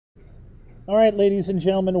All right, ladies and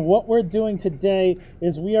gentlemen, what we're doing today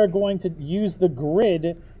is we are going to use the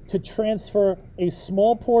grid to transfer a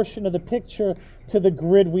small portion of the picture to the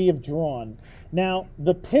grid we have drawn. Now,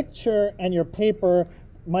 the picture and your paper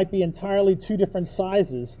might be entirely two different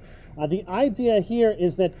sizes. The idea here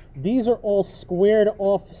is that these are all squared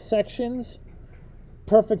off sections,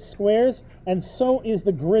 perfect squares, and so is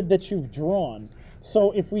the grid that you've drawn.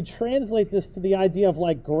 So if we translate this to the idea of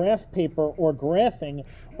like graph paper or graphing,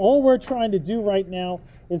 all we're trying to do right now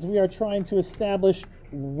is we are trying to establish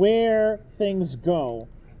where things go,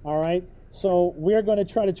 all right? So we're going to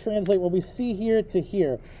try to translate what we see here to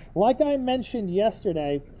here. Like I mentioned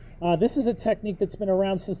yesterday, this is a technique that's been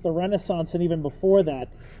around since the Renaissance and even before that.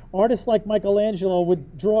 Artists like Michelangelo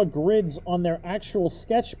would draw grids on their actual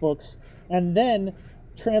sketchbooks and then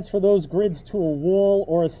transfer those grids to a wall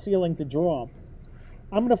or a ceiling to draw.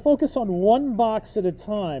 I'm going to focus on one box at a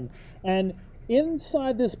time, and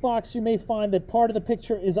inside this box you may find that part of the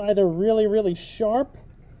picture is either really, really sharp,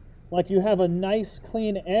 like you have a nice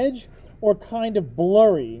clean edge, or kind of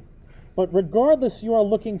blurry. But regardless, you are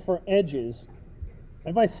looking for edges.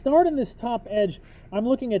 If I start in this top edge, I'm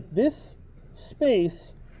looking at this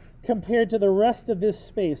space compared to the rest of this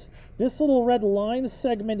space. This little red line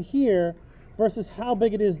segment here versus how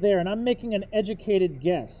big it is there, and I'm making an educated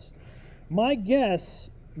guess. My guess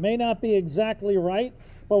may not be exactly right,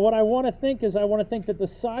 but what I want to think is I want to think that the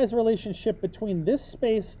size relationship between this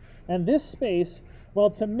space and this space, well,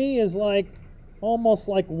 to me is like almost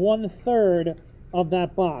like 1/3 of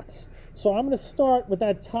that box. So I'm going to start with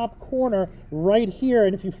that top corner right here,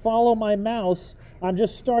 and if you follow my mouse, I'm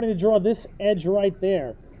just starting to draw this edge right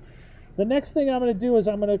there. The next thing I'm going to do is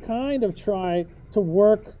I'm going to kind of try to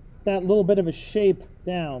work that little bit of a shape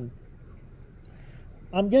down.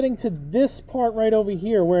 I'm getting to this part right over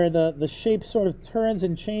here where the shape sort of turns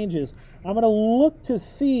and changes. I'm going to look to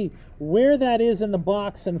see where that is in the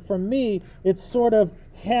box, and for me, it's sort of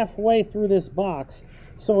halfway through this box.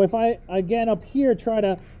 So if I, again, up here, try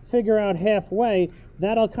to figure out halfway,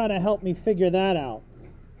 that'll kind of help me figure that out.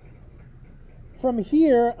 From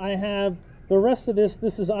here, I have the rest of this.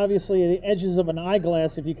 This is obviously the edges of an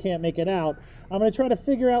eyeglass if you can't make it out. I'm going to try to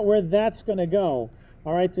figure out where that's going to go.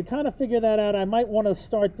 All right, to kind of figure that out, I might want to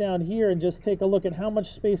start down here and just take a look at how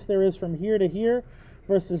much space there is from here to here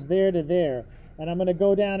versus there to there. And I'm going to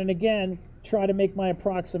go down and again, try to make my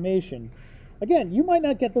approximation. Again, you might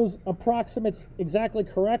not get those approximates exactly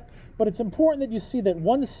correct, but it's important that you see that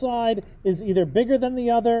one side is either bigger than the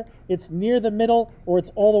other, it's near the middle, or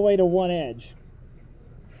it's all the way to one edge.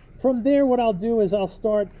 From there, what I'll do is I'll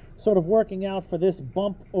start sort of working out for this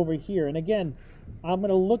bump over here. And again, I'm going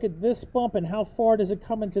to look at this bump and how far does it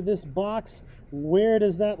come into this box? Where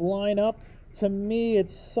does that line up? To me,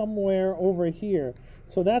 it's somewhere over here.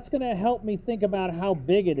 So that's going to help me think about how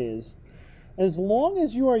big it is. As long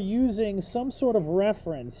as you are using some sort of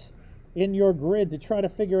reference in your grid to try to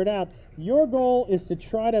figure it out, your goal is to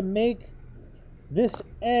try to make this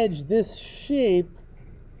edge, this shape,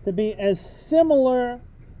 to be as similar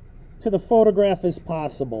to the photograph as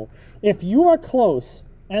possible. If you are close,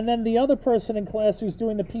 and then the other person in class who's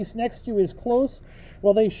doing the piece next to you is close,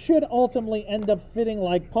 well, they should ultimately end up fitting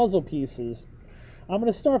like puzzle pieces. I'm going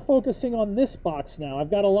to start focusing on this box now. I've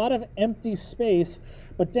got a lot of empty space,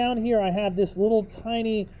 but down here I have this little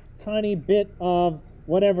tiny bit of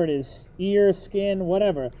whatever it is, ear, skin,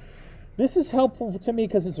 whatever. This is helpful to me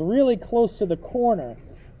because it's really close to the corner.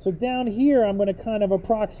 So down here I'm going to kind of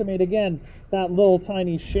approximate again that little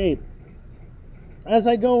tiny shape. As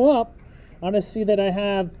I go up, I'm going to see that I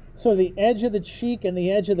have sort of the edge of the cheek and the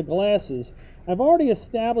edge of the glasses. I've already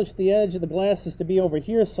established the edge of the glasses to be over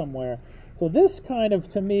here somewhere. So this kind of,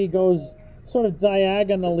 to me, goes sort of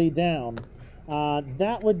diagonally down.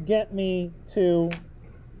 That would get me to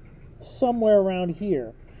somewhere around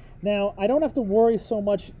here. Now, I don't have to worry so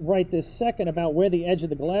much right this second about where the edge of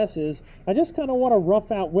the glass is. I just kind of want to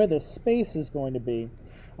rough out where the space is going to be.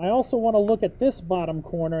 I also want to look at this bottom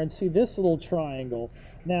corner and see this little triangle.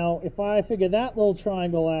 Now, if I figure that little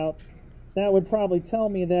triangle out, that would probably tell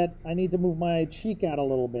me that I need to move my cheek out a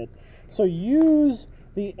little bit. So use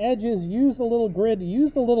the edges, use the little grid,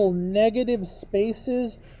 use the little negative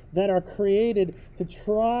spaces that are created to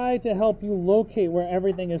try to help you locate where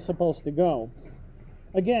everything is supposed to go.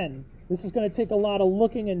 Again, this is going to take a lot of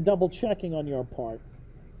looking and double checking on your part.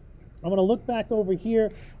 I'm going to look back over here.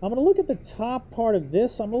 I'm going to look at the top part of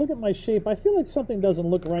this. I'm going to look at my shape. I feel like something doesn't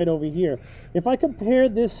look right over here. If I compare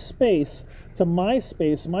this space to my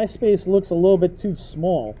space looks a little bit too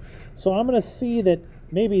small. So I'm going to see that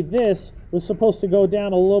maybe this was supposed to go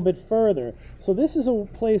down a little bit further. So this is a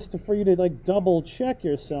place for you to like double check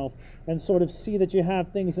yourself and sort of see that you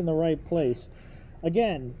have things in the right place.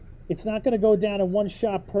 Again, it's not going to go down in one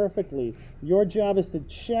shot perfectly. Your job is to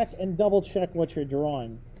check and double check what you're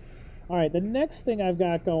drawing. All right, the next thing I've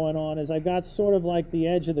got going on is I've got sort of like the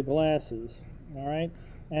edge of the glasses, all right?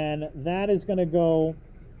 And that is going to go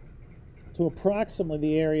to approximately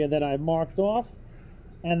the area that I marked off.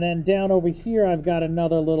 And then down over here, I've got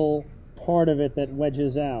another little part of it that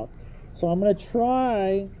wedges out. So I'm going to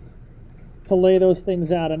try to lay those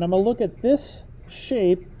things out. And I'm going to look at this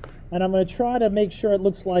shape, and I'm going to try to make sure it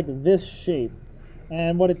looks like this shape.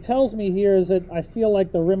 And what it tells me here is that I feel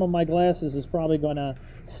like the rim of my glasses is probably going to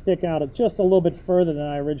stick out just a little bit further than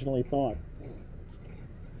I originally thought.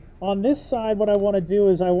 On this side, what I want to do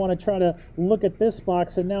is I want to try to look at this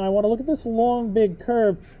box, and now I want to look at this long, big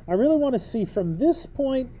curve. I really want to see from this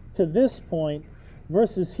point to this point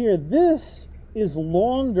versus here. This is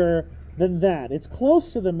longer than that. It's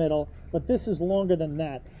close to the middle, but this is longer than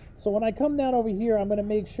that. So when I come down over here, I'm going to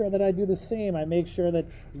make sure that I do the same. I make sure that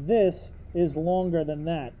this is longer than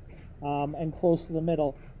that and close to the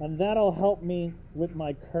middle, and that'll help me with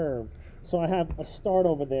my curve. So I have a start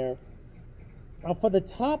over there. Now for the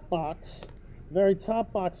top box, very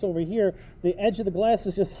top box over here, the edge of the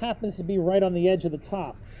glasses just happens to be right on the edge of the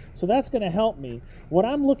top. So that's going to help me. What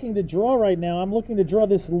I'm looking to draw right now, I'm looking to draw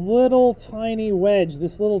this little tiny wedge,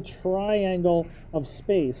 this little triangle of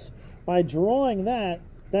space. By drawing that,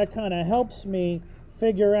 that kind of helps me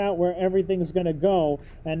figure out where everything's going to go,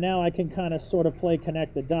 and now I can kind of sort of play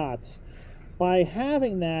connect the dots. By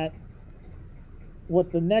having that,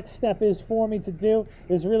 what the next step is for me to do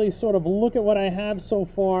is really sort of look at what I have so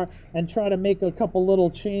far and try to make a couple little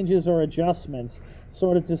changes or adjustments,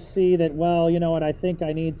 sort of to see that, well, you know what, I think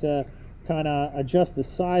I need to kind of adjust the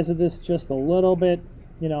size of this just a little bit.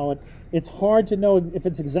 You know, it's hard to know if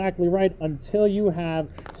it's exactly right until you have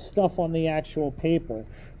stuff on the actual paper.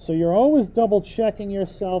 So you're always double checking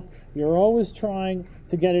yourself. You're always trying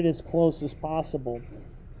to get it as close as possible.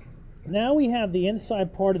 Now we have the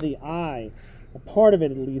inside part of the eye. A part of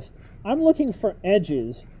it at least. I'm looking for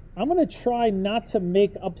edges. I'm going to try not to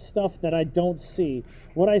make up stuff that I don't see.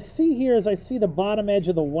 What I see here is I see the bottom edge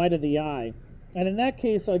of the white of the eye. And in that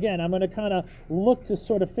case, again, I'm going to kind of look to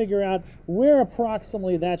sort of figure out where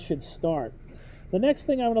approximately that should start. The next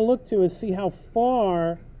thing I'm going to look to is see how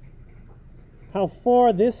far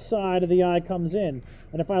this side of the eye comes in.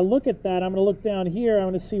 And if I look at that, I'm going to look down here. I'm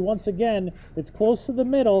going to see, once again, it's close to the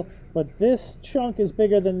middle, but this chunk is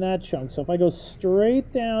bigger than that chunk. So if I go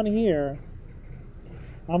straight down here,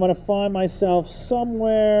 I'm going to find myself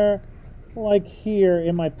somewhere like here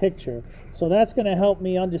in my picture. So that's going to help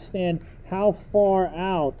me understand how far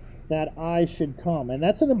out that eye should come. And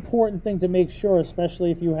that's an important thing to make sure,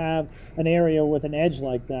 especially if you have an area with an edge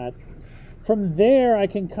like that. From there, I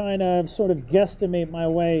can kind of sort of guesstimate my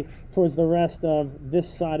way towards the rest of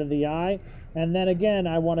this side of the eye. And then again,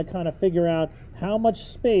 I want to kind of figure out how much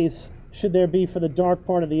space should there be for the dark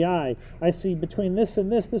part of the eye. I see between this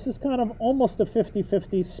and this is kind of almost a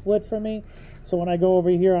 50-50 split for me. So when I go over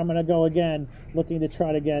here, I'm going to go again, looking to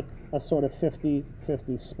try to get a sort of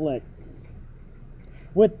 50-50 split.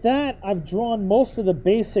 With that, I've drawn most of the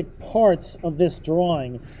basic parts of this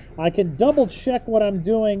drawing. I can double check what I'm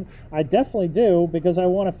doing. I definitely do, because I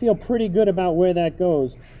want to feel pretty good about where that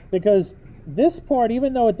goes. Because this part,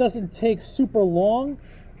 even though it doesn't take super long,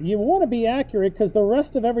 you want to be accurate, because the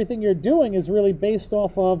rest of everything you're doing is really based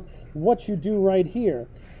off of what you do right here.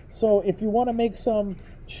 So if you want to make some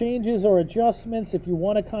changes or adjustments, if you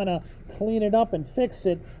want to kind of clean it up and fix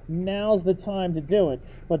it, now's the time to do it.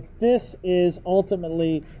 But this is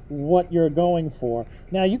ultimately what you're going for.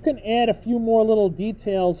 Now you can add a few more little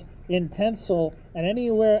details in pencil, and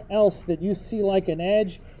anywhere else that you see like an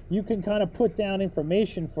edge, you can kind of put down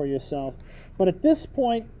information for yourself. But at this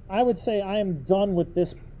point, I would say I am done with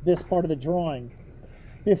this part of the drawing.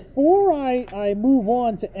 Before I move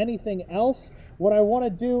on to anything else, what I want to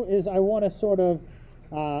do is I want to sort of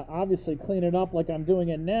obviously clean it up like I'm doing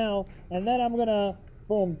it now, and then I'm gonna,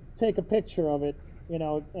 boom, take a picture of it, you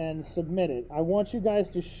know, and submit it. I want you guys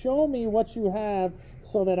to show me what you have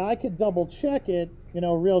so that I could double check it, you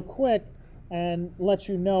know, real quick and let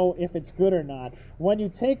you know if it's good or not. When you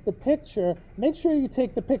take the picture, make sure you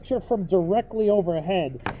take the picture from directly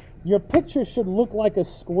overhead. Your picture should look like a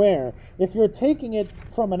square. If you're taking it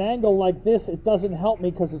from an angle like this, it doesn't help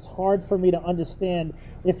me because it's hard for me to understand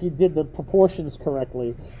if you did the proportions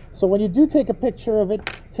correctly. So when you do take a picture of it,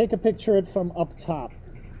 take a picture of it from up top.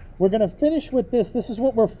 We're going to finish with this. This is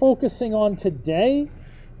what we're focusing on today.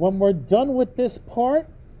 When we're done with this part,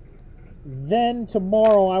 Then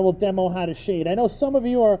tomorrow I will demo how to shade. I know some of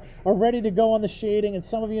you are ready to go on the shading, and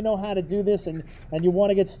some of you know how to do this, and you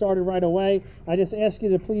want to get started right away. I just ask you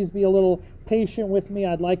to please be a little patient with me.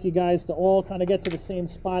 I'd like you guys to all kind of get to the same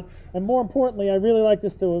spot. And more importantly, I really like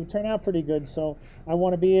this to turn out pretty good, so I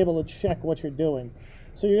want to be able to check what you're doing.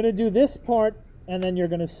 So you're going to do this part, and then you're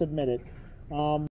going to submit it.